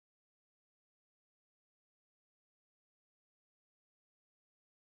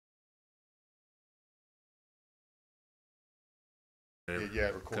Yeah,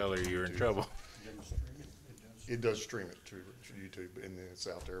 it records tell her to you're in YouTube. trouble. It does stream it to YouTube, and then it's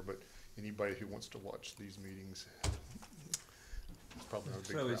out there, but anybody who wants to watch these meetings, it's probably not a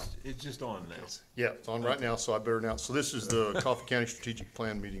big So crowd. it's just on now. Yeah, it's on right now, so I better announce. So this is the Coffee County Strategic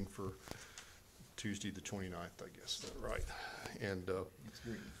Plan meeting for Tuesday, the 29th, I guess, is that right? And, It's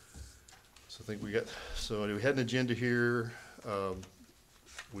green. so I think so we had an agenda here,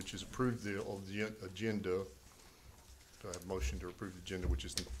 which is approved the agenda. Do I have a motion to approve the agenda, which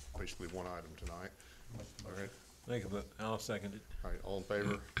is basically one item tonight? All right, Think of it, I'll second it. all right, all in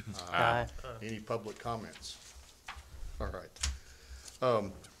favor? Aye. Any public comments? All right.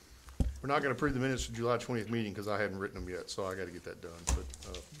 We're not gonna approve the minutes for July 20th meeting, because I hadn't written them yet, so I gotta get that done, but,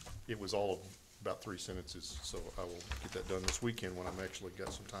 it was all of about 3 sentences, so I will get that done this weekend when I'm actually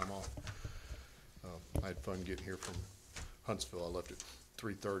got some time off. I had fun getting here from Huntsville. I left at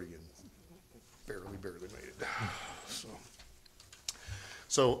 3:30 and barely made it, so.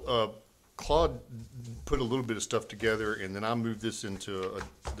 Claude put a little bit of stuff together, and then I moved this into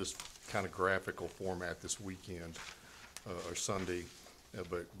this kind of graphical format this weekend, or Sunday.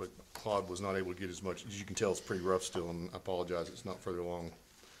 But Claude was not able to get as much. As you can tell, it's pretty rough still, and I apologize, it's not further along.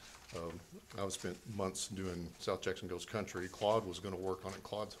 I've spent months doing South Jackson Goes Country. Claude was gonna work on it.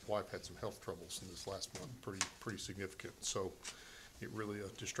 Claude's wife had some health troubles in this last month, pretty significant. So it really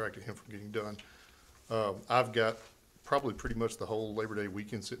distracted him from getting done. I've got probably pretty much the whole Labor Day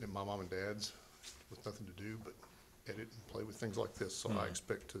weekend sitting at my mom and dad's with nothing to do but edit and play with things like this. So I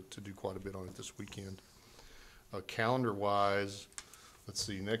expect to do quite a bit on it this weekend. Calendar wise, let's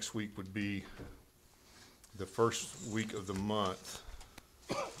see, next week would be the first week of the month.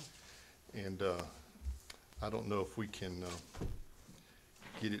 And I don't know if we can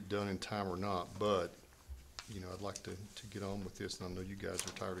get it done in time or not, but you know, I'd like to get on with this, and I know you guys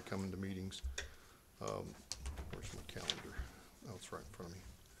are tired of coming to meetings. Where's my calendar? Oh, it's right in front of me.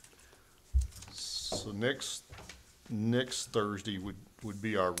 So next Thursday would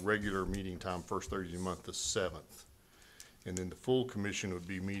be our regular meeting time, first Thursday of the month, the 7th. And then the full commission would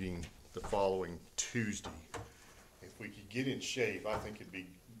be meeting the following Tuesday. If we could get in shape, I think it'd be,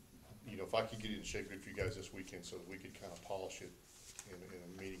 you know, if I could get it in shape good for you guys this weekend so that we could kind of polish it in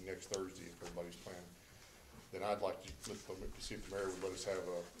a meeting next Thursday if everybody's planning. Then I'd like to see if the mayor would let us have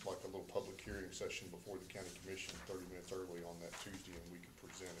like a little public hearing session before the county commission 30 minutes early on that Tuesday, and we could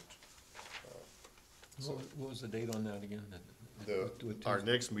present it. What was the date on that again? Our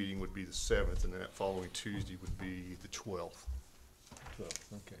next meeting would be the 7th, and then that following Tuesday would be the 12th. 12,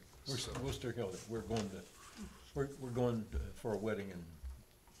 okay. We're still held it. We're going for a wedding in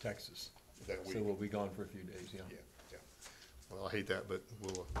Texas. That week. So we'll be gone for a few days, yeah. Yeah. Well, I hate that, but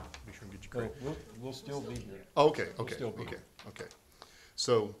we'll be sure and get you No, credit. we'll still be here. Oh, okay. still be here.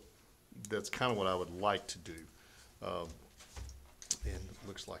 So that's kind of what I would like to do. And it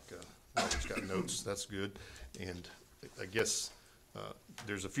looks like Robert's got notes. That's good. And I guess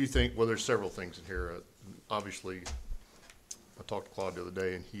there's a few things. Well, there's several things in here. Obviously, I talked to Claude the other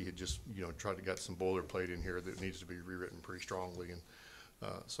day, and he had just tried to get some boilerplate in here that needs to be rewritten pretty strongly. And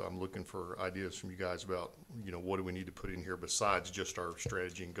so I'm looking for ideas from you guys about, what do we need to put in here besides just our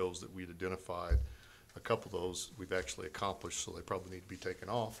strategy and goals that we'd identified. A couple of those we've actually accomplished, so they probably need to be taken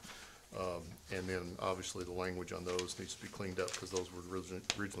off. And then obviously the language on those needs to be cleaned up because those were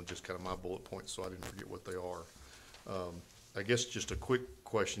originally just kind of my bullet points, so I didn't forget what they are. I guess just a quick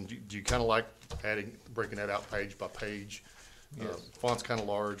question. Do you kind of like breaking that out page by page? Yes. Font's kind of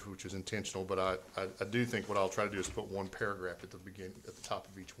large, which is intentional, but I do think what I'll try to do is put one paragraph at the beginning, at the top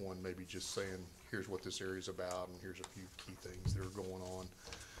of each one, maybe just saying, here's what this area is about, and here's a few key things that are going on.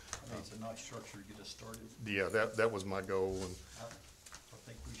 It's a nice structure to get us started. Yeah, that was my goal, and I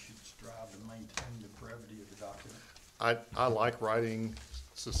think we should strive to maintain the brevity of the document. I like writing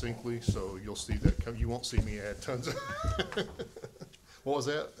succinctly, so you'll see that you won't see me add tons of. What was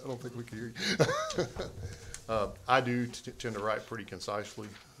that? I don't think we could hear you. I do tend to write pretty concisely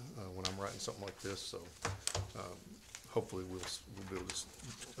when I'm writing something like this, so hopefully we'll be able to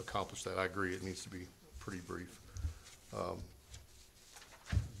accomplish that. I agree, it needs to be pretty brief.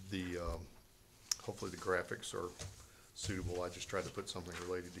 Hopefully the graphics are suitable. I just tried to put something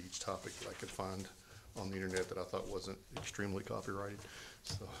related to each topic that I could find on the internet that I thought wasn't extremely copyrighted.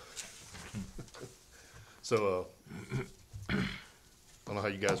 So, I don't know how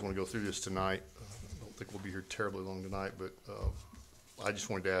you guys want to go through this tonight. I don't think we'll be here terribly long tonight, but I just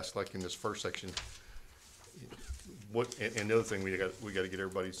wanted to ask, like in this first section, and the other thing, we got to get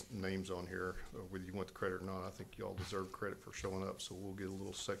everybody's names on here, whether you want the credit or not. I think you all deserve credit for showing up, so we'll get a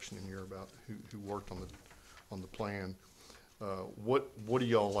little section in here about who worked on the plan. What do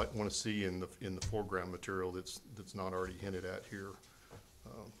y'all want to see in the foreground material that's not already hinted at here?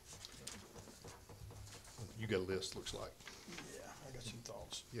 You got a list, looks like. Yeah, I got some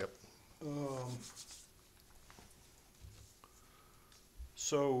thoughts. Yep.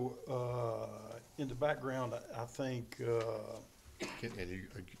 In the background, I think, Can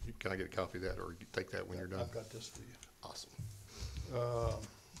I get a copy of that, or you take that when you're done? I've got this for you. Awesome.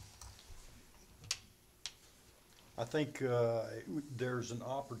 I think there's an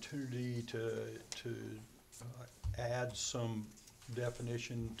opportunity to add some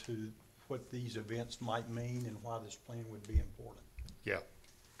definition to what these events might mean and why this plan would be important. Yeah,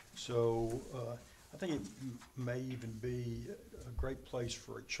 So I think it may even be a great place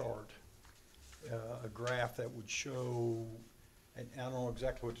for a chart, a graph that would show, and I don't know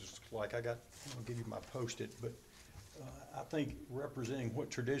exactly what this looks like. I'll give you my Post-it, but I think representing what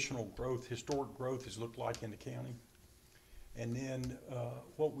traditional growth, historic growth has looked like in the county. And then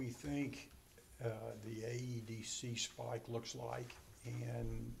what we think the AEDC spike looks like.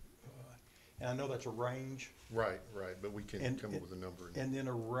 And I know that's a range. right, but we can And- come up with a number. And then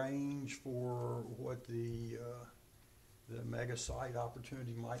a range for what the mega site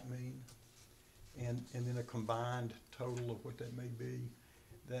opportunity might mean. And then a combined total of what that may be.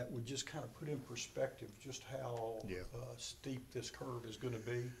 That would just kind of put in perspective just how Yeah. steep this curve is gonna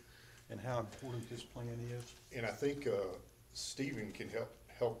be and how important this plan is. And I think Stephen can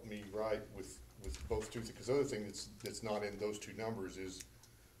help me with both two, because the other thing that's not in those two numbers is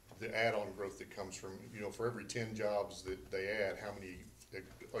the add-on growth that comes from, for every 10 jobs that they add, how many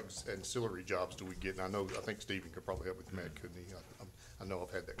ancillary jobs do we get? And I think Stephen could probably help with that, couldn't he? I know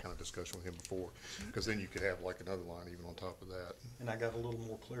I've had that kind of discussion with him before, because then you could have like another line even on top of that. And I got a little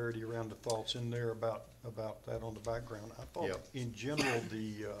more clarity around the thoughts in there about that on the background. I thought, Yep. in general,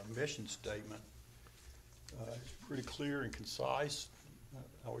 the mission statement is pretty clear and concise.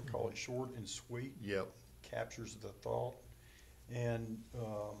 I would call it short and sweet. Yep, Captures the thought. And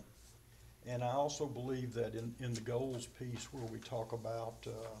I also believe that in the goals piece where we talk about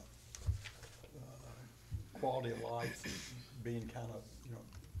quality of life being kind of,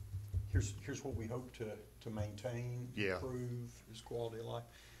 here's what we hope to maintain, Yeah. improve, is quality of life.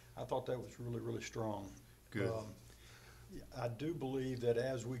 I thought that was really, really strong. Good. I do believe that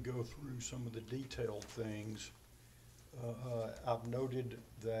as we go through some of the detailed things, I've noted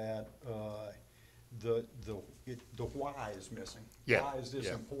that the why is missing. Yeah, Why is this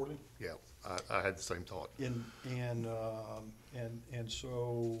yeah. important? yeah, I had the same thought. And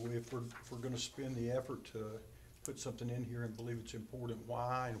so if we're gonna spend the effort to put something in here and believe it's important,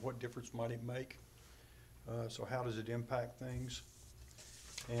 why and what difference might it make? So how does it impact things?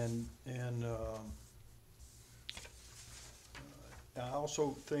 And I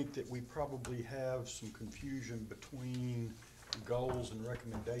also think that we probably have some confusion between goals and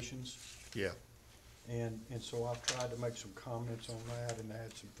recommendations. Yeah, And so I've tried to make some comments on that and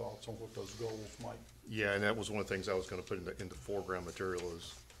add some thoughts on what those goals might. yeah, and that was one of the things I was gonna put in the foreground material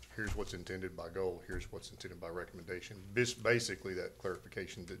is, here's what's intended by goal, here's what's intended by recommendation. Basically, that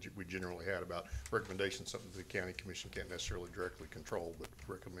clarification that we generally had about recommendation, something the county commission can't necessarily directly control, but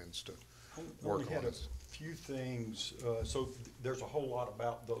recommends to work Only on had a it. few things, so there's a whole lot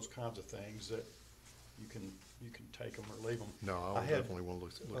about those kinds of things that you can take them or leave them. No, I I had, definitely wanna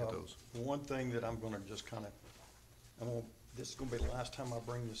look at those. One thing that I'm gonna just kind of, this is gonna be the last time I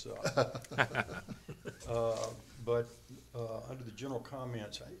bring this up. But under the general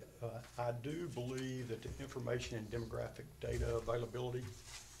comments, I do believe that the information and demographic data availability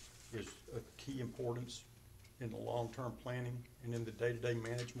is of key importance in the long-term planning and in the day-to-day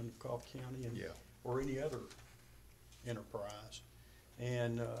management of Cobb County and, Yeah. or any other enterprise.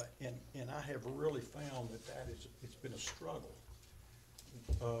 And I have really found that it's been a struggle.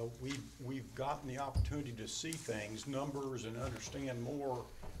 We've gotten the opportunity to see things, numbers, and understand more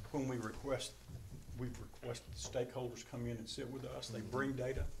when we've requested stakeholders come in and sit with us. They bring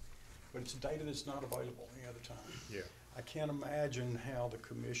data, but it's data that's not available any other time. Yeah, I can't imagine how the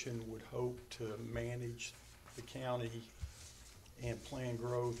commission would hope to manage the county and plan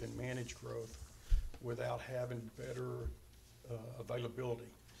growth and manage growth without having better availability,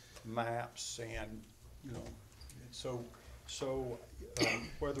 maps and, so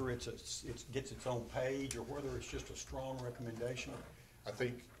whether it gets its own page or whether it's just a strong recommendation. I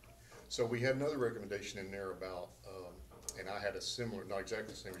think, so we had another recommendation in there about, and I had a similar, not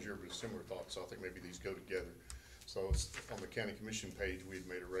exactly the same as yours, but a similar thought, so I think maybe these go together. So it's on the county commission page, we had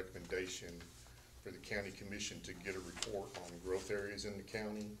made a recommendation for the county commission to get a report on growth areas in the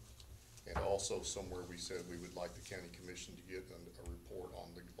county. And also somewhere we said we would like the county commission to get a report on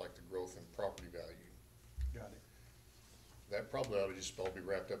the growth in property value. Got it. That probably ought to just all be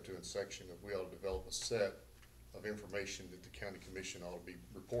wrapped up to a section of, we ought to develop a set of information that the county commission ought to be,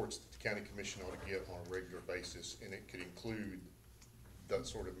 reports that the county commission ought to get on a regular basis, and it could include that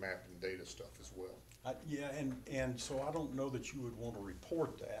sort of map and data stuff as well. Yeah, and so I don't know that you would want to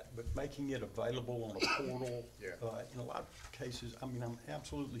report that, but making it available on a portal. Yeah. In a lot of cases, I mean, I'm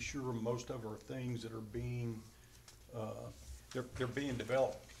absolutely sure most of our things that are being, they're being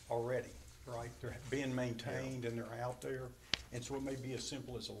developed already, right? They're being maintained and they're out there, and so it may be as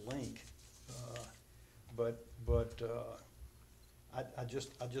simple as a link. But I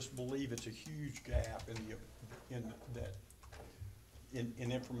just believe it's a huge gap in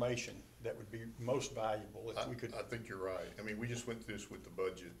information that would be most valuable if we could. I think you're right. I mean, we just went through this with the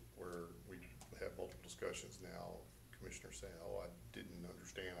budget where we have multiple discussions now. Commissioners saying, oh, I didn't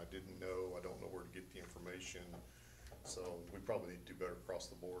understand, I didn't know, I don't know where to get the information. So we probably need to do better across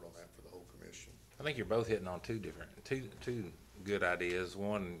the board on that for the whole commission. I think you're both hitting on two good ideas.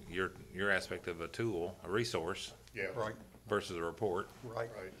 One, your aspect of a tool, a resource. Yeah. Right, Versus a report. right.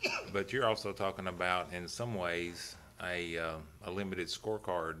 Right. But you're also talking about, in some ways, a limited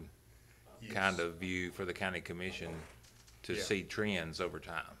scorecard Yes. kind of view for the county commission to Yeah. see trends over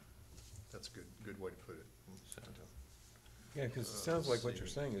time. That's a good way to put it. Yeah, because it sounds like what you're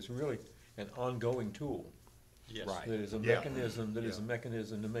saying is really an ongoing tool. Yes. Right. That is a Yeah. mechanism, that is a Yeah.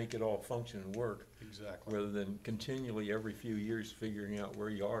 mechanism to make it all function and work, Exactly. rather than continually every few years figuring out where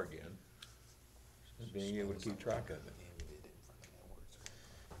you are again. And being able to keep track of it.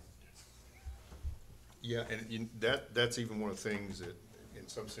 Yeah, and that's even one of the things that, in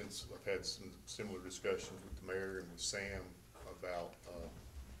some sense, I've had some similar discussions with the mayor and with Sam about,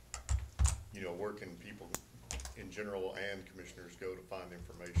 where can people in general and commissioners go to find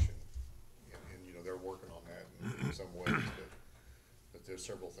information? And they're working on that in some ways, but there's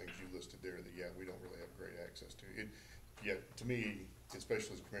several things you listed there that, yeah, we don't really have great access to. To me,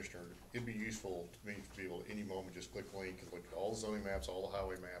 especially as a commissioner, it'd be useful to me to be able to any moment just click link and look at all the zoning maps, all the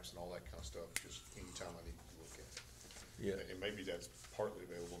highway maps and all that kind of stuff, just anytime I need to look at it. Yeah. And maybe that's partly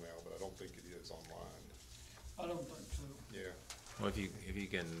available now, but I don't think it is online. I don't think so. Yeah, Well, if you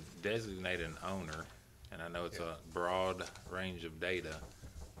can designate an owner, and I know it's Yeah. a broad range of data,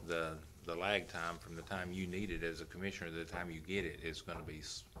 the lag time from the time you need it as a commissioner to the time you get it is gonna be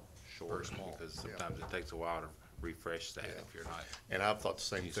short. Very small, Because yeah. sometimes it takes a while to refresh that Yeah. if you're not. and I've thought the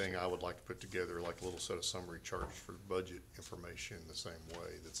same Used to. thing. I would like to put together like a little set of summary charts for budget information the same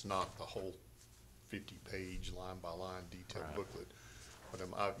way. That's not the whole 50-page line by line detailed Right. booklet. But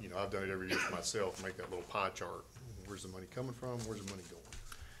I've done it every year for myself, make that little pie chart. Where's the money coming from? Where's the money going?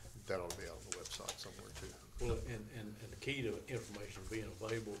 That ought to be out on the website somewhere too. Well, and the key to information being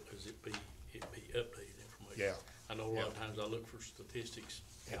available is it be updated information. Yeah. I know a lot of Yeah. times I look for statistics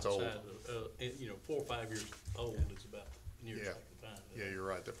It's old. outside of, 4 or 5 years old is about the nearest Yeah. I can find. Yeah, you're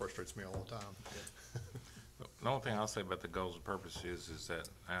right. That frustrates me all the time. The only thing I'll say about the goals and purposes is that,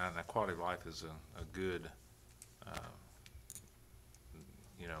 and quality of life is a good,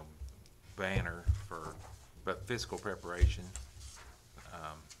 banner but fiscal preparation,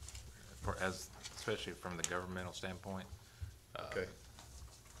 especially from the governmental standpoint. Okay.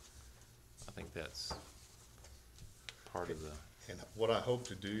 I think that's part of the, And what I hope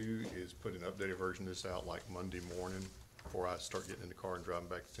to do is put an updated version of this out like Monday morning before I start getting in the car and driving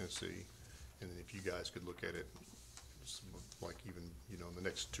back to Tennessee. And then if you guys could look at it, like even, in the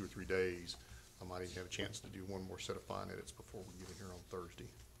next 2 or 3 days, I might even have a chance to do one more set of fine edits before we get in here on Thursday.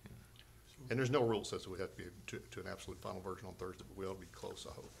 And there's no rule that says that we have to be to an absolute final version on Thursday, but we ought to be close,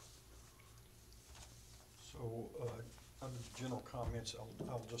 I hope. So, under the general comments,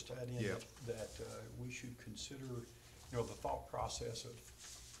 I'll just add in Yeah. that we should consider, the thought process of,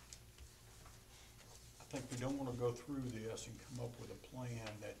 I think we don't wanna go through this and come up with a plan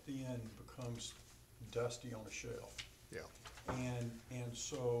that then becomes dusty on a shelf. Yeah, And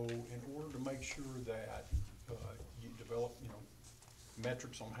so, in order to make sure that you develop,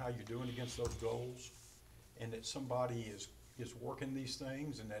 metrics on how you're doing against those goals, and that somebody is working these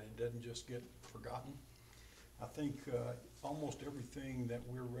things and that it doesn't just get forgotten, I think almost everything that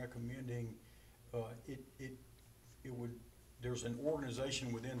we're recommending, there's an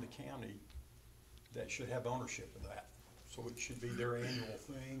organization within the county that should have ownership of that. So it should be their annual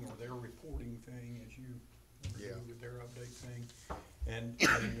thing or their reporting thing as you Yeah. with their update thing.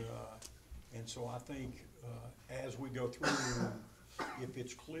 And so I think as we go through, if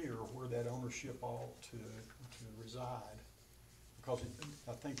it's clear where that ownership ought to reside, because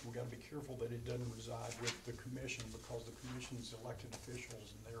I think we've got to be careful that it doesn't reside with the commission, because the commission's elected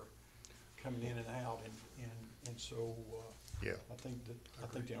officials and they're coming in and out, and so yeah, I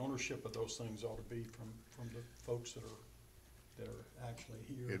think the ownership of those things ought to be from the folks that are that are actually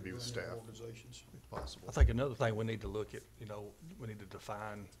here. It'd be with running staff. Organizations. if possible. I think another thing we need to look at, we need to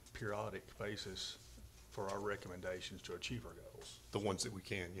define periodic basis for our recommendations to achieve our goals. The ones that we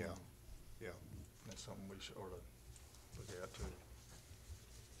can, yeah, yeah. That's something we should, ought to look at too.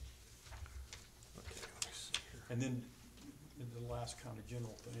 Okay, let me see here. And then the last kind of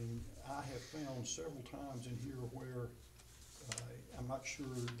general thing, I have found several times in here where I'm not sure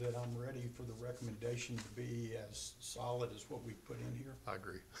that I'm ready for the recommendation to be as solid as what we put in here. I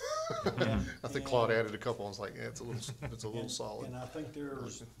agree. And- I think Claude added a couple, I was like, yeah, it's a little And- solid. And I think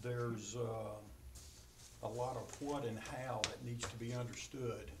there's a lot of what and how that needs to be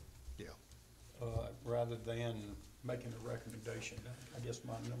understood, Yeah, rather than making a recommendation. I guess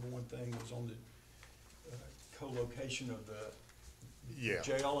my number one thing was on the co-location of the yeah,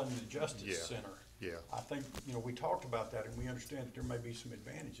 jail and the Yeah. justice center. yeah. I think, we talked about that, and we understand that there may be some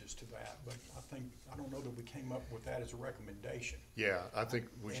advantages to that, but I don't know that we came up with that as a recommendation. Yeah, I think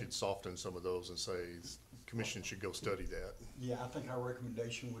we should soften some of those and say, commission should go study that. Yeah, I think our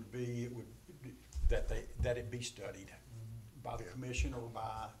recommendation would be, that it be studied by the Yeah. commission or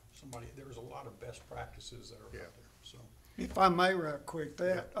by somebody. There's a lot of best practices that are Yeah. out there, so. If I may, right quick,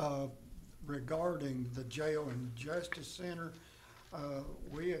 regarding the jail and justice center,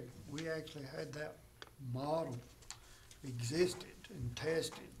 we actually had that model existed and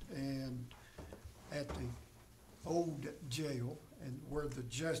tested, and at the old jail and where the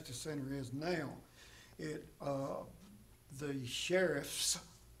justice center is now, the sheriffs,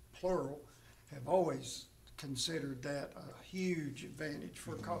 plural, have always considered that a huge advantage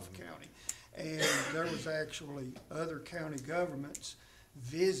for Coffee County. And there was actually other county governments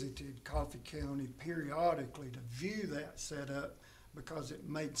visited Coffee County periodically to view that setup because it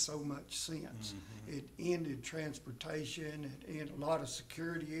made so much sense. It ended transportation, it ended a lot of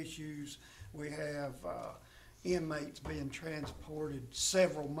security issues. We have inmates being transported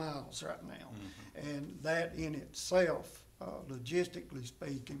several miles right now. And that in itself, logistically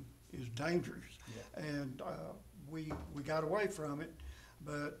speaking, is dangerous. Yeah. And we got away from it,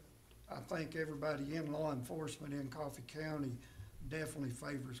 but I think everybody in law enforcement in Coffee County definitely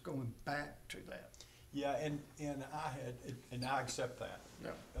favors going back to that. Yeah, and I accept that.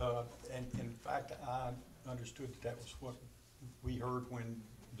 Yeah. And in fact, I understood that was what we heard when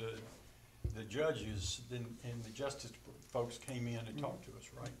the judges and the justice folks came in and talked to us,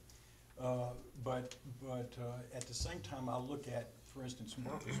 right? But at the same time, I look at, for instance,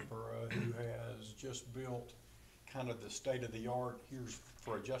 Murfreesboro, who has just built kind of the state-of-the-art, here's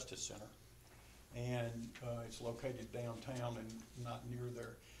for a justice center. And it's located downtown and not near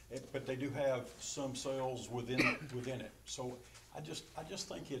there. But they do have some cells within it. So I just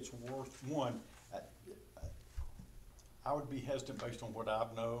think it's worth, one, I would be hesitant based on what I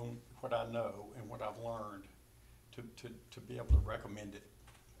know and what I've learned to be able to recommend it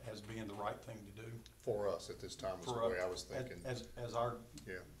as being the right thing to do. For us at this time is the For way I was thinking. As our,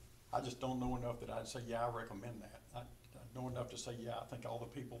 Yeah, I just don't know enough that I'd say, yeah, I recommend that. I know enough to say, yeah, I think all the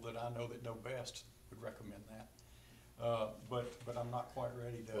people that I know that know best would recommend that. But I'm not quite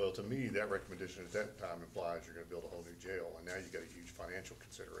ready to. well, to me, that recommendation at that time implies you're gonna build a whole new jail, and now you've got a huge financial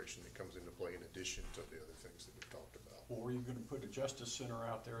consideration that comes into play in addition to the other things that we've talked about. Or you're gonna put a justice center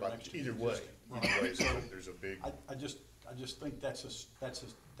out there But next to. either the way, existing. there's a big, I just think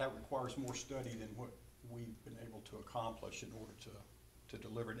that requires more study than what we've been able to accomplish in order to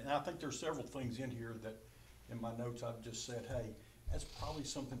deliver it. And I think there's several things in here that, in my notes, I've just said, hey, that's probably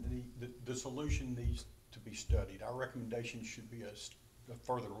something that the solution needs to be studied. Our recommendation should be a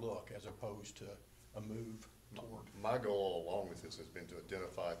further look as opposed to a move toward. my goal all along with this has been to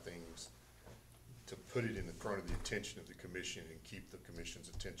identify things, to put it in the front of the attention of the commission and keep the commission's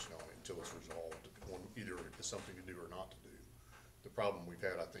attention on it until it's resolved, on either it's something to do or not to do. The problem we've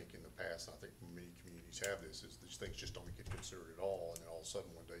had, I think, in the past, and I think many communities have this, is these things just don't get considered at all, and then all of a sudden,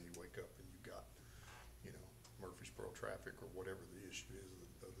 one day you wake up and you've got, Murfreesboro traffic or whatever the issue is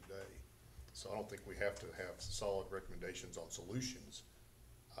of the day. So I don't think we have to have solid recommendations on solutions.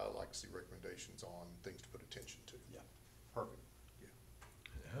 I like to see recommendations on things to put attention to. Yeah, perfect.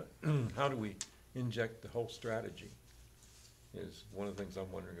 How do we inject the whole strategy is one of the things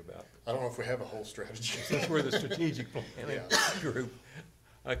I'm wondering about. I don't know if we have a whole strategy. Since we're the strategic planning Yeah. group,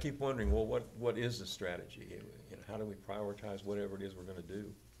 I keep wondering, well, what is the strategy? How do we prioritize whatever it is we're gonna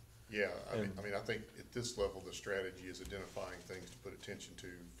do? Yeah, I And- mean, I think at this level, the strategy is identifying things to put attention to,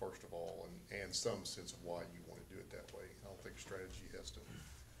 first of all, and some sense of why you want to do it that way. I don't think strategy has to,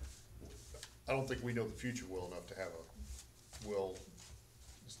 I don't think we know the future well enough to have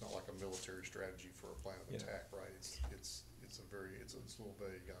it's not like a military strategy for a plan of Yeah. attack, right? It's it's a little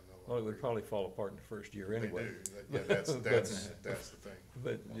vague, I know. Well, it would probably fall apart in the first year They anyway. do. Yeah, that's the thing.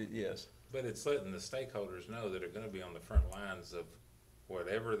 But, yes, But it's letting the stakeholders know that are gonna be on the front lines of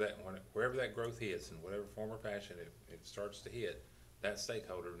wherever that growth hits, in whatever form or fashion it starts to hit, that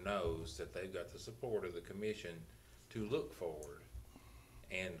stakeholder knows that they've got the support of the commission to look forward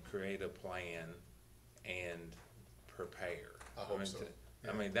and create a plan and prepare. I hope mean, so.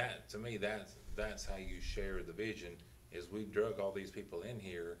 I mean, to me, that's how you share the vision, is we've drug all these people in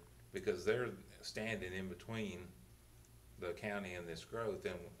here because they're standing in between the county and this growth,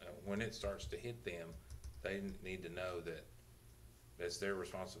 and when it starts to hit them, they need to know that it's their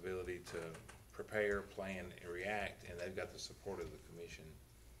responsibility to prepare, plan, and react, and they've got the support of the commission.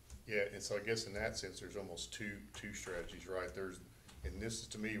 Yeah, and so I guess in that sense, there's almost two strategies, right? And this is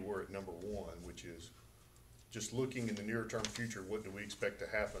to me, we're at number one, which is just looking in the near term future, what do we expect to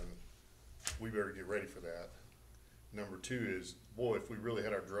happen? We better get ready for that. Number two is, boy, if we really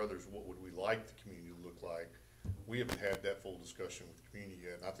had our druthers, what would we like the community to look like? We haven't had that full discussion with the community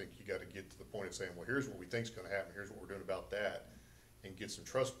yet, and I think you gotta get to the point of saying, well, here's what we think's gonna happen, here's what we're doing about that, and get some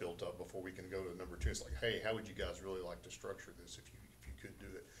trust built up before we can go to number two. It's like, hey, how would you guys really like to structure this if you could do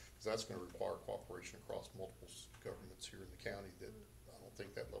it? Because that's gonna require cooperation across multiple governments here in the county that I don't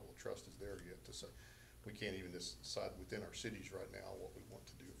think that level of trust is there yet to say. We can't even decide within our cities right now what we want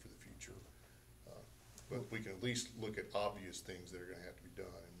to do for the future. But we can at least look at obvious things that are gonna have to be done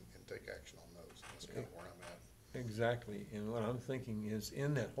and take action on those. That's kind of where I'm at. exactly. And what I'm thinking is,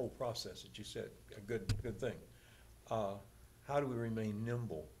 in that whole process that you said, a good thing, how do we remain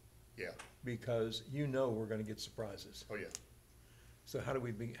nimble? Yeah, Because we're gonna get surprises. oh yeah, So how do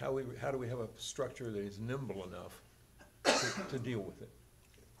we have a structure that is nimble enough to deal with it?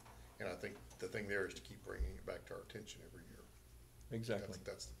 and I think the thing there is to keep bringing it back to our attention every year. Exactly.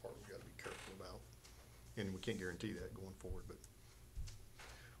 That's the part we gotta be careful about. And we can't guarantee that going forward, but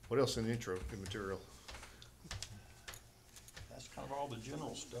what else in the intro material? That's kind of all the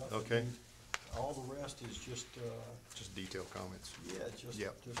general stuff. Okay. All the rest is just, Just detailed comments. just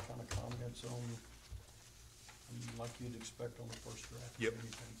Yep. kind of comments on, like you'd expect on the first draft. of Yep.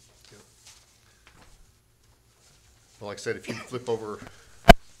 anything. Well, like I said, if you flip over,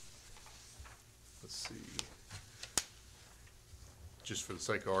 let's see, just for the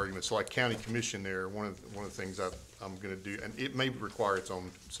sake of argument, so like county commission there, one of the things I'm gonna do, and it may require its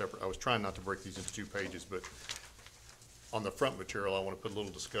own separate, I was trying not to break these into 2 pages, but on the front material, I wanna put a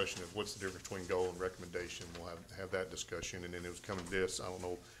little discussion of what's the difference between goal and recommendation. We'll have that discussion, and then it was coming to this, I don't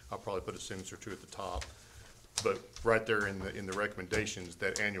know, I'll probably put a sentence or 2 at the top. But right there in the recommendations,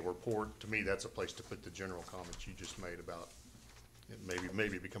 that annual report, to me, that's a place to put the general comments you just made about, it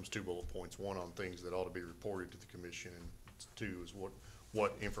maybe it becomes 2 bullet points, 1 on things that ought to be reported to the commission, and 2 is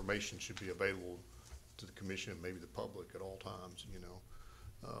what information should be available to the commission and maybe the public at all times,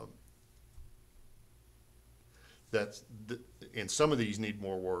 and some of these need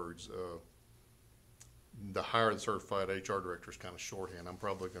more words. The hire the certified HR director is kind of shorthand. I'm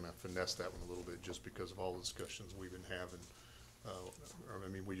probably gonna finesse that one a little bit just because of all the discussions we've been having. I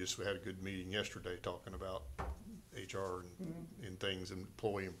mean, we just had a good meeting yesterday talking about HR and things, and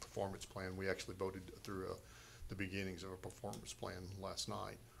employee and performance plan. We actually voted through the beginnings of a performance plan last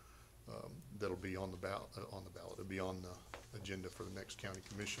night. That'll be on the ballot. It'll be on the agenda for the next county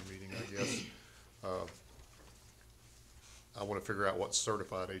commission meeting, I guess. I want to figure out what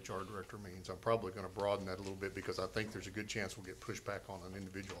certified HR director means. I'm probably going to broaden that a little bit because I think there's a good chance we'll get pushback on an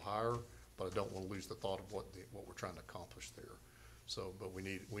individual hire, but I don't want to lose the thought of what we're trying to accomplish there. So, but we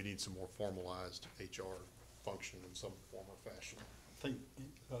need some more formalized HR function in some form or fashion. I think,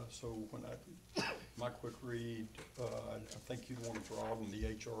 so when my quick read, I think you'd want to broaden the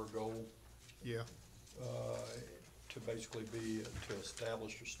HR goal, Yeah. to basically be, to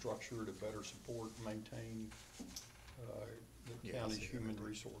establish a structure to better support and maintain the Yeah, I county's see that. human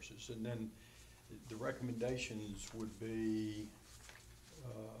resources. And then the recommendations would be,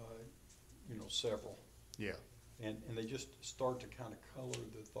 several. Yeah. And they just start to kind of color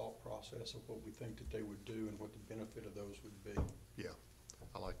the thought process of what we think that they would do and what the benefit of those would be. Yeah.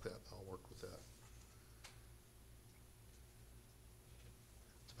 I like that. I'll work with that.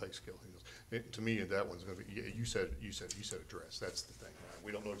 It's a pay scale. To me, that one's gonna be, you said address. That's the thing, right?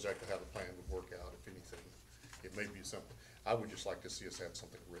 We don't know exactly how the plan would work out, if anything. It may be something, I would just like to see us have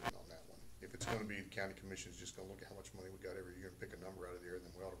something written on that one. If it's gonna be, the county commission's just gonna look at how much money we got every year and pick a number out of there,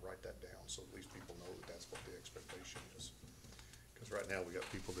 then we ought to write that down, so at least people know that that's what the expectation is. Because right now, we got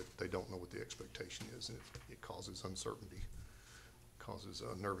people that they don't know what the expectation is, and it causes uncertainty, causes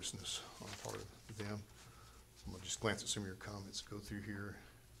nervousness on the part of them. So I'm gonna just glance at some of your comments, go through here.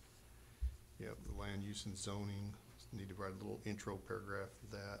 Yep, the land use and zoning, need to write a little intro paragraph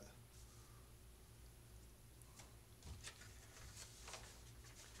for that.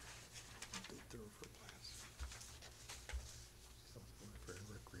 Health, welfare, and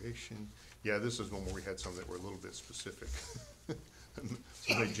recreation. Yeah, this is one where we had some that were a little bit specific.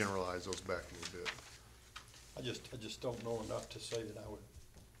 So they generalize those back a little bit. I just don't know enough to say that I would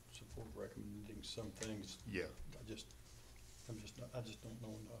support recommending some things. Yeah, I just don't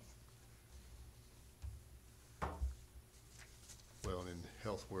know enough. well, and in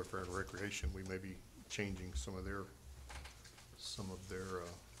health, welfare, and recreation, we may be changing some of their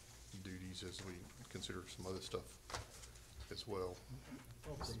duties as we consider some other stuff as well.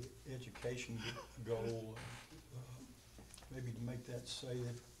 The education goal, maybe to make that say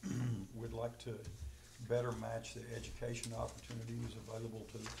that we'd like to better match the education opportunities available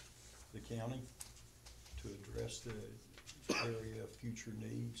to the county to address the area of future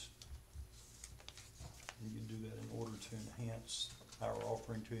needs. And you can do that in order to enhance our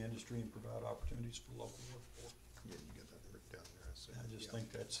offering to industry and provide opportunities for local workforce. Yeah, you got that written down there, I see. I just Yeah,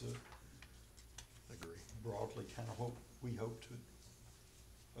 think that's agree. broadly kind of what we hope to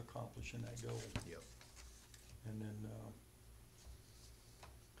accomplish in that goal. Yep. And then,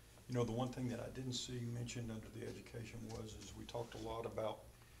 you know, the one thing that I didn't see mentioned under the education is we talked a lot about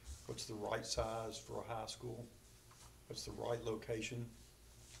what's the right size for a high school, what's the right location,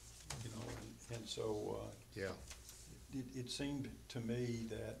 you know, and so, Yeah, it seemed to me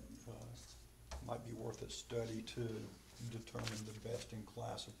that, might be worth a study to determine the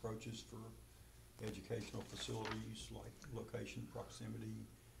best-in-class approaches for educational facilities like location, proximity,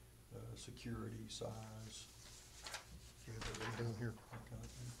 security, size, you have that written down here? that kind of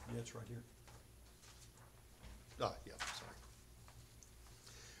thing. Yeah, it's right here. Ah, yeah, sorry.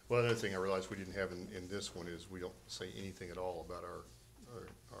 Well, another thing I realized we didn't have in this one is we don't say anything at all about our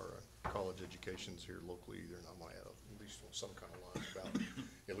college educations here locally either, and I'm gonna add at least some kind of line about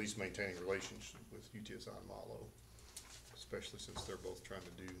at least maintaining relations with UTSI and Malo, especially since they're both trying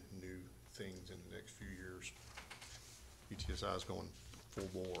to do new things in the next few years. UTSI is going full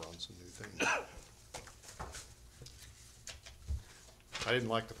bore on some new things. I didn't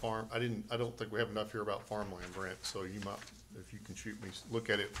like the farm, I don't think we have enough here about farmland, Brent, so you might, if you can shoot me, look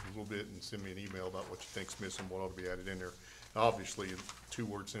at it a little bit and send me an email about what you think's missing, what ought to be added in there. Obviously,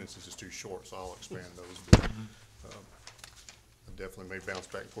 2-word sentences is too short, so I'll expand those, but, I definitely may bounce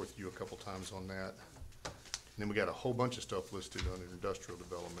back and forth with you a couple times on that. And then we got a whole bunch of stuff listed under industrial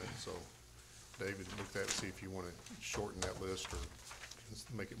development, so David, look at that, see if you wanna shorten that list or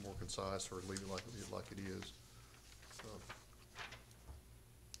just make it more concise or leave it like it is.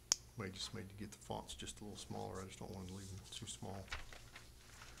 May just need to get the fonts just a little smaller, I just don't want to leave them too small.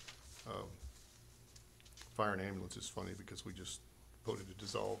 Fire and ambulance is funny because we just voted to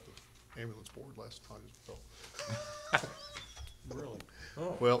dissolve the ambulance board last time as well. Really?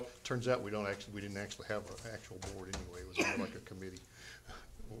 Oh, Well, turns out we didn't actually have an actual board anyway, it was more like a committee.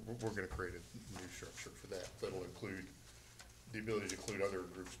 We're gonna create a new structure for that, that'll include the ability to include other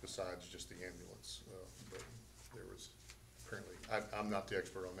groups besides just the ambulance. But there was apparently, I'm not the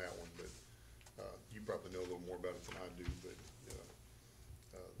expert on that one, but, you probably know a little more about it than I do, but,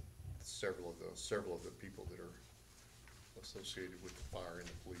 several of the people that are associated with the fire and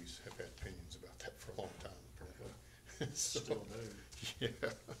the police have had opinions about that for a long time, apparently. So, Still do. yeah,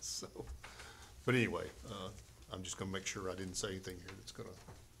 so, but anyway, I'm just gonna make sure I didn't say anything here that's gonna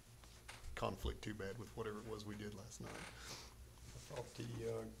conflict too bad with whatever it was we did last night. I thought the,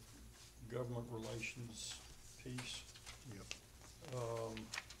 government relations piece, Yep.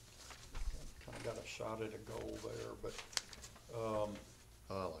 kind of got a shot at a goal there, but,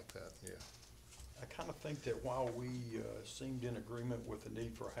 I like that, yeah. I kind of think that while we, seemed in agreement with the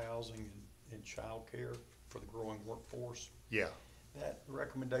need for housing and childcare for the growing workforce, Yeah, that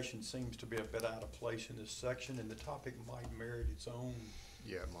recommendation seems to be a bit out of place in this section, and the topic might merit its own,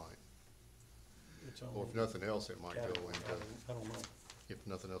 yeah, it might. its own. Or if nothing else, it might go category. into, I don't know. if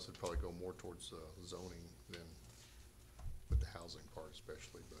nothing else, it'd probably go more towards, zoning than with the housing part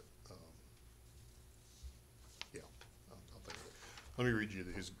especially, but, yeah, I'll think of it. Let me read you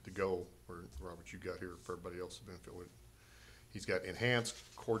the goal, or Robert, you got here for everybody else's benefit with. He's got enhanced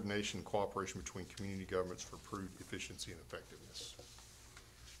coordination and cooperation between community governments for improved efficiency and effectiveness.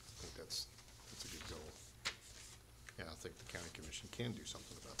 I think that's a good goal. And I think the county commission can do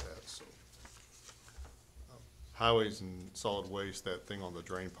something about that, so. Highways and solid waste, that thing on the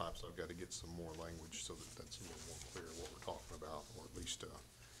drain pipes, I've got to get some more language so that that's a little more clear what we're talking about, or at least,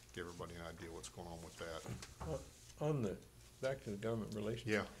 give everybody an idea what's going on with that. on the, back to the government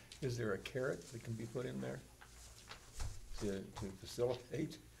relations. Yeah. Is there a carrot that can be put in there to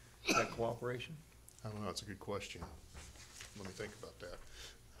facilitate that cooperation? I don't know, it's a good question. Let me think about that.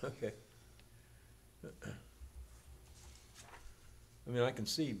 Okay. I mean, I can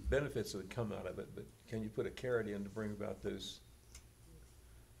see benefits that would come out of it, but can you put a carrot in to bring about those,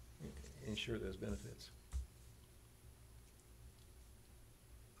 ensure those benefits?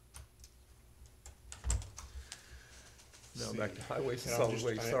 Now, back to highways and And I'm solid just-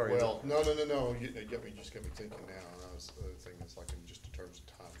 waste, I- sorry. Well, no, you just got me thinking now, and I was, the other thing is like in just in terms of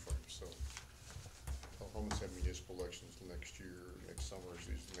time frame. So Oklahoma's having municipal elections next year, next summer, is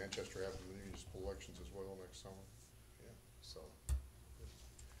Manchester having municipal elections as well next summer? Yeah, so.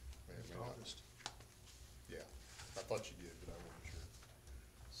 may or may not. August. Yeah, I thought you did, but I wasn't sure.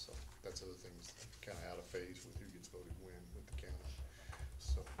 So that's other things kind of out of phase with who gets voted when with the county,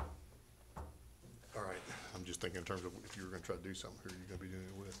 so. All right, I'm just thinking in terms of if you were gonna try to do something, who are you gonna be doing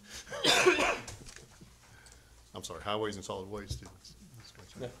it with? I'm sorry, highways and solid waste.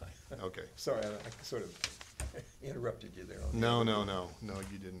 Okay. Sorry, I sort of interrupted you there. on the- No,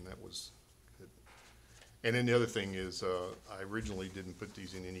 you didn't, that was good. And then the other thing is, I originally didn't put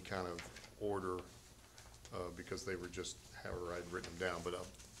these in any kind of order, because they were just however I'd written them down, but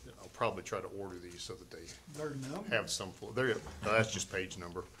I'll probably try to order these so that they Their number. have some, there, that's just page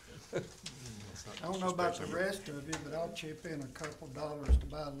number. I don't know about the rest of you, but I'll chip in a couple dollars to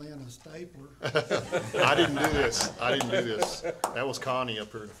buy Lynn a stapler. I didn't do this. That was Connie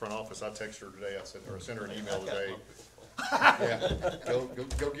up here in the front office. I texted her today. I said, or sent her an email today. Yeah,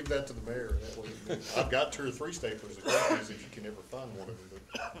 go give that to the mayor. That way, I've got 2 or 3 staplers. The question is if you can ever find one of them.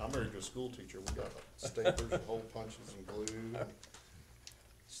 But I'm married to a school teacher. We got staplers and hole punches and glue, and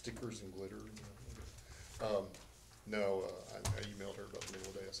stickers and glitter. No, I emailed her about the middle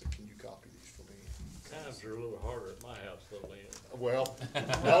of the day. I said, can you copy these for me? Times are a little harder at my house though, Lynn. Well,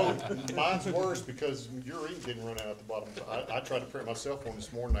 no, mine's worse because your ink didn't run out at the bottom. I tried to print myself one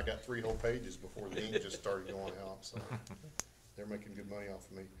this morning. I got 3 whole pages before the ink just started going out, so they're making good money off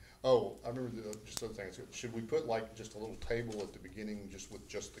of me. Oh, I remember just other things. Should we put like just a little table at the beginning just with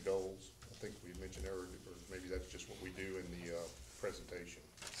just the goals? I think we mentioned there, or maybe that's just what we do in the presentation.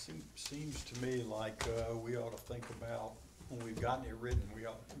 Seems to me like, we ought to think about, when we've gotten it written, we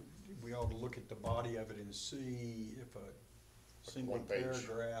ought to look at the body of it and see if a single One page.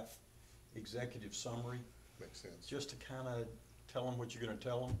 paragraph executive summary, Makes sense. just to kind of tell them what you're gonna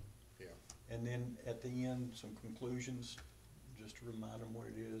tell them. Yeah. And then at the end, some conclusions, just to remind them what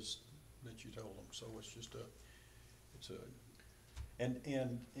it is that you told them. So and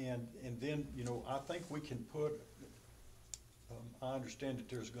then, you know, I think we can put, I understand that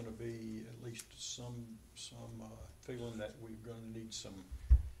there's gonna be at least some feeling that we're gonna need some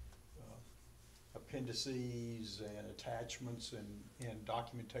appendices and attachments and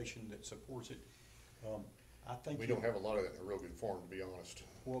documentation that supports it. I think. We don't have a lot of that in a real good form, to be honest.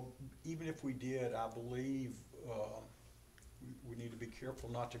 Well, even if we did, I believe, we need to be careful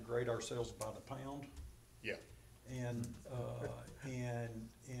not to grade ourselves by the pound Yeah. and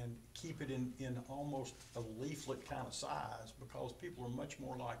keep it in almost a leaflet kind of size, because people are much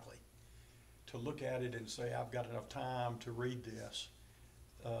more likely to look at it and say, I've got enough time to read this,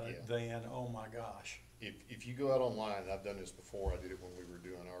 Yeah. than, oh my gosh. If you go out online, and I've done this before, I did it when we were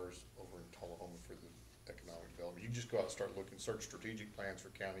doing ours over in Tullahoma for the economic development. You can just go out and start looking, search strategic plans for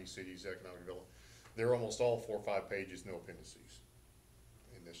counties, cities, economic development. They're almost all 4 or 5 pages, no appendices.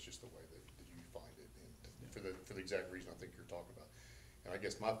 And that's just the way that you find it, and for the exact reason I think you're talking about. And I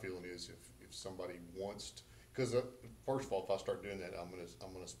guess my feeling is if somebody wants to, because first of all, if I start doing that, I'm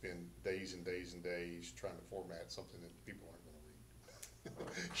gonna spend days and days and days trying to format something that people aren't gonna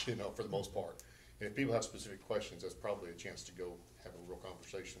read, you know, for the most part. And if people have specific questions, that's probably a chance to go have a real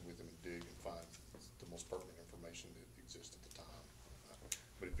conversation with them and dig and find the most pertinent information that exists at the time.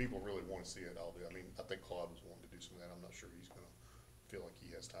 But if people really want to see it, I'll do. I mean, I think Claude was wanting to do some of that. I'm not sure he's gonna feel like he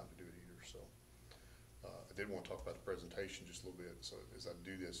has time to do it either, so. I did want to talk about the presentation just a little bit. So as I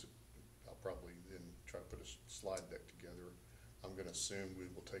do this, I'll probably then try to put a slide deck together. I'm gonna assume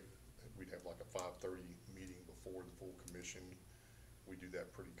we'd have like a 5:30 meeting before the full commission. We do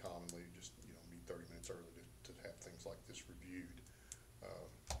that pretty commonly, just, you know, meet 30 minutes early to have things like this reviewed.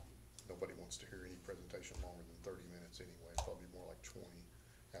 Nobody wants to hear any presentation longer than 30 minutes anyway, probably more like 20.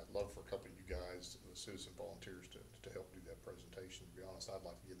 I'd love for a couple of you guys, the citizen volunteers, to help do that presentation. To be honest, I'd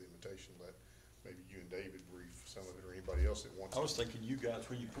like to give the invitation, let maybe you and David brief some of it, or anybody else that wants I to. was thinking you guys,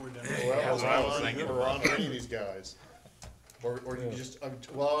 when you poured down. Well, what I was thinking. Or on any of these guys. Or you just,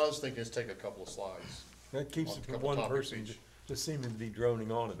 well, I was thinking is take a couple of slides. That keeps On a it for couple one topics person each. just seeming to be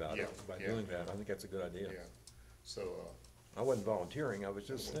droning on about it Yeah, by yeah. doing that. I think that's a good idea. Yeah, so, I wasn't volunteering, I was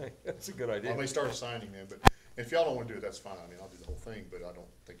just saying, that's a good idea. I may start assigning them, but if y'all don't wanna do it, that's fine. I mean, I'll do the whole thing, but I don't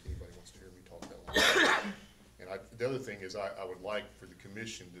think anybody wants to hear me talk talk that long. And the other thing is I would like for the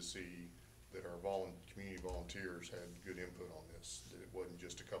commission to see that our community volunteers had good input on this, that it wasn't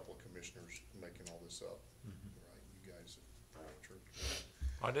just a couple of commissioners making all this up. Right, you guys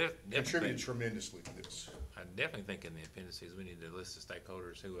have contributed tremendously to this. I definitely think in the appendices, we need to list the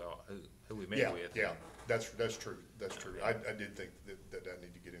stakeholders who we met Yeah, with. yeah, that's true, that's true. I did think that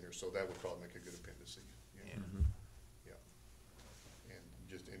need to get in there, so that would probably make a good appendix. Yeah. Yeah. And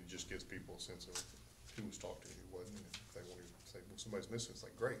it just gives people a sense of who was talked to and who wasn't, and if they want to say, well, somebody's missing, it's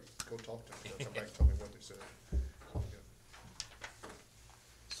like, great, go talk to them, come back and tell me what they said. Yeah.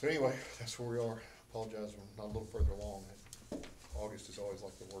 So anyway, that's where we are. Apologize, we're not a little further along. August is always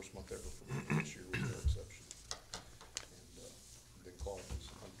like the worst month ever for me this year, with no exception. And then Claude is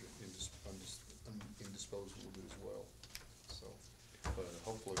indisposed a little bit as well. So, but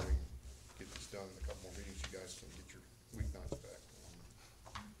hopefully we can get this done in a couple more meetings. You guys can get your weeknights back.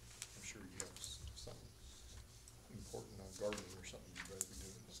 I'm sure you have something important, gardening or something you'd rather be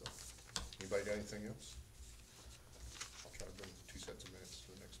doing. So, anybody got anything else? I'll try to bring 2 sets of minutes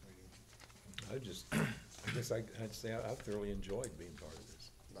to the next meeting. I'd say I thoroughly enjoyed being part of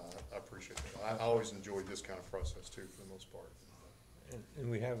this. No, I appreciate that. I always enjoyed this kind of process too, for the most part. And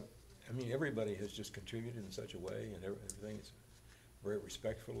we have, I mean, everybody has just contributed in such a way, and everything is very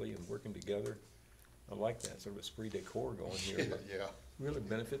respectfully and working together. I like that, sort of esprit de corps going here, that Yeah, really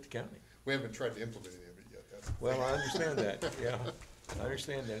benefit the county. we haven't tried to implement any of it yet. That's the Well, thing. I understand that, yeah. I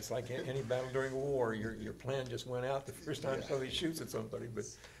understand that. It's like any battle during a war, your plan just went out the first time somebody shoots at somebody, but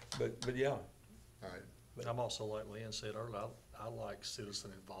yeah. All right, But I'm also, like Lynn said earlier, I like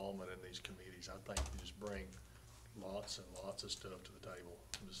citizen involvement in these committees. I think you just bring lots and lots of stuff to the table.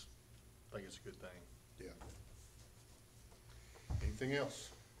 I just think it's a good thing. yeah. Anything else?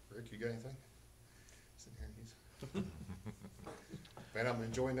 Rick, you got anything? Sitting here and he's. Man, I'm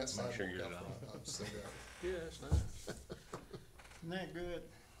enjoying that sidewalk sure you're out not. front. I'll say that. Yeah, it's nice. Isn't that good?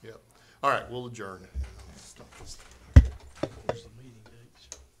 Yep. All right, we'll adjourn. Stop this.